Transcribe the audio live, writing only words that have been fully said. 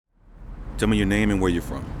Tell me your name and where you're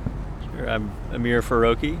from. Sure, I'm Amir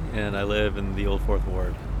Faroki, and I live in the Old Fourth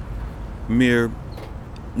Ward. Mir,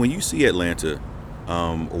 when you see Atlanta,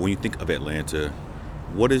 or when you think of Atlanta,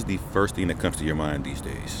 what is the first thing that comes to your mind these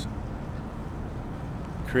days?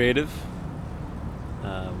 Creative.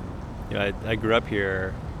 I grew up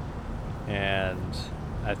here, and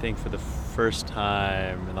I think for the first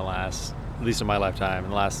time in the last, at least in my lifetime, in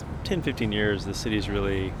the last 10, 15 years, the city's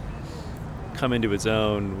really come into its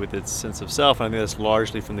own with its sense of self. And I think that's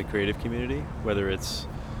largely from the creative community, whether it's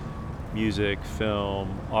music,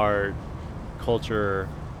 film, art, culture.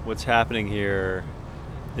 What's happening here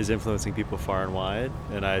is influencing people far and wide,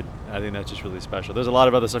 and I think that's just really special. There's a lot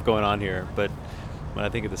of other stuff going on here, but when I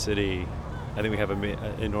think of the city, I think we have an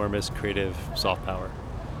enormous creative soft power.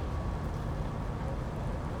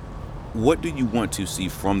 What do you want to see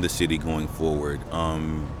from the city going forward?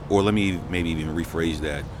 Or let me maybe even rephrase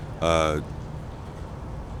that.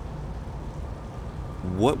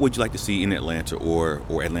 What would you like to see in Atlanta or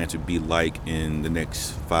Atlanta be like in the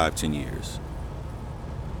next 5, 10 years?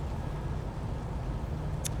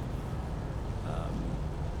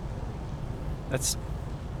 That's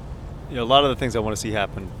a lot of the things I want to see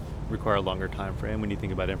happen require a longer time frame when you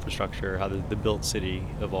think about infrastructure, how the built city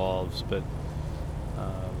evolves. But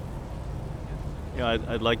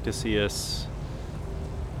I'd like to see us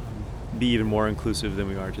be even more inclusive than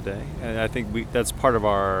we are today, and I think that's part of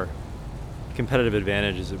our competitive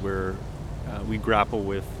advantage is that we grapple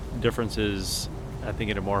with differences, I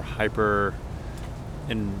think, at a more hyper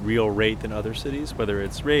and real rate than other cities, whether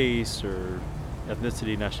it's race or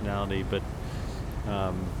ethnicity, nationality. But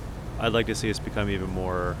I'd like to see us become even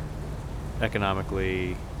more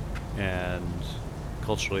economically and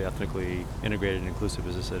culturally, ethnically integrated and inclusive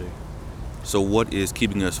as a city. So what is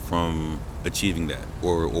keeping us from achieving that?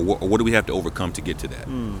 Or what do we have to overcome to get to that?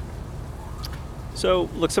 So,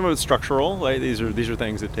 look, some of it's structural. Right? These are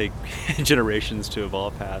things that take generations to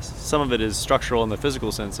evolve past. Some of it is structural in the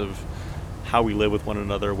physical sense of how we live with one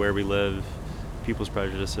another, where we live, people's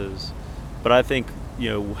prejudices. But I think,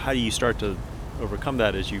 how do you start to overcome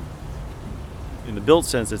that is in the built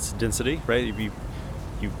sense, it's density, right? You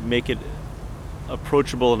make it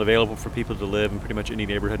approachable and available for people to live in pretty much any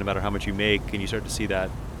neighborhood, no matter how much you make, and you start to see that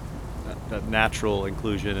natural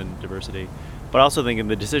inclusion and diversity. But I also think in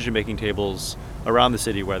the decision-making tables around the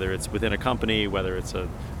city, whether it's within a company, whether it's a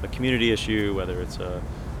community issue, whether it's a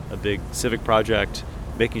big civic project,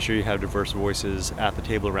 making sure you have diverse voices at the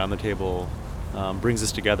table, around the table, brings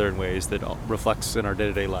us together in ways that reflects in our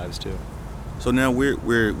day-to-day lives too. So now we're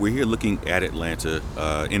here looking at Atlanta,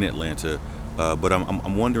 in Atlanta, but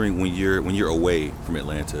I'm wondering when you're away from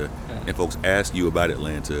Atlanta, and folks ask you about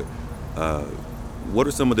Atlanta, what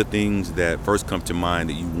are some of the things that first come to mind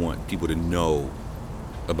that you want people to know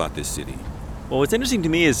about this city? Well, what's interesting to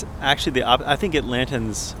me is actually I think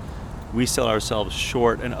Atlantans, we sell ourselves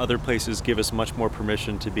short, and other places give us much more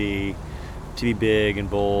permission to be big and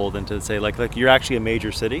bold and to say like you're actually a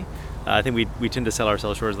major city. I think we tend to sell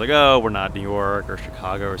ourselves short as like, oh, we're not New York or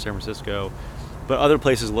Chicago or San Francisco, but other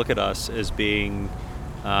places look at us as being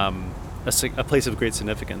a place of great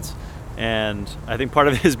significance. And I think part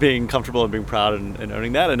of it is being comfortable and being proud and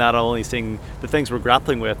owning that, and not only seeing the things we're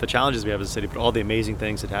grappling with, the challenges we have as a city, but all the amazing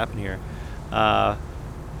things that happen here. But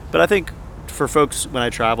I think for folks when I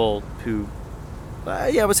travel who,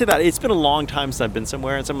 I would say that it's been a long time since I've been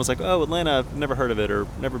somewhere, and someone's like, oh, Atlanta, I've never heard of it or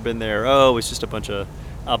never been there. Oh, it's just a bunch of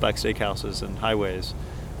Outback Steakhouses and highways.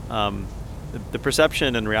 The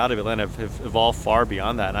perception and reality of Atlanta have evolved far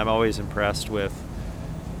beyond that, and I'm always impressed with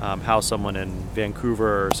how someone in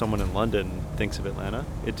Vancouver or someone in London thinks of Atlanta.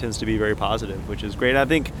 It tends to be very positive, which is great. I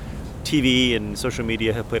think TV and social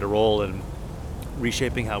media have played a role in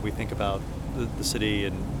reshaping how we think about the city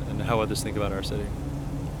and how others think about our city.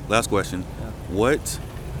 Last question. Yeah. What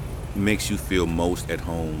makes you feel most at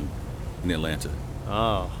home in Atlanta?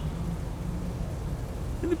 Oh,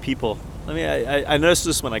 the people. I mean, I notice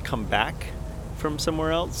this when I come back from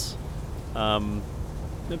somewhere else.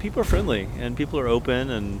 People are friendly and people are open,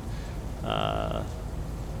 and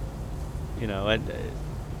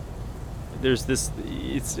there's this.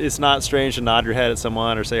 It's not strange to nod your head at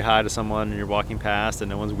someone or say hi to someone and you're walking past, and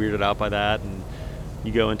no one's weirded out by that. And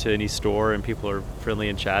you go into any store and people are friendly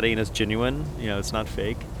and chatty, and it's genuine. It's not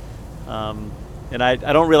fake. And I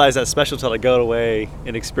don't realize that's special until I go away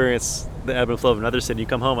and experience the ebb and flow of another city. You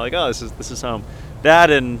come home, like, oh, this is home. That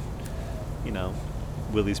and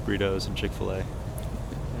Willie's Burritos and Chick-fil-A.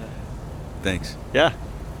 Thanks. Yeah.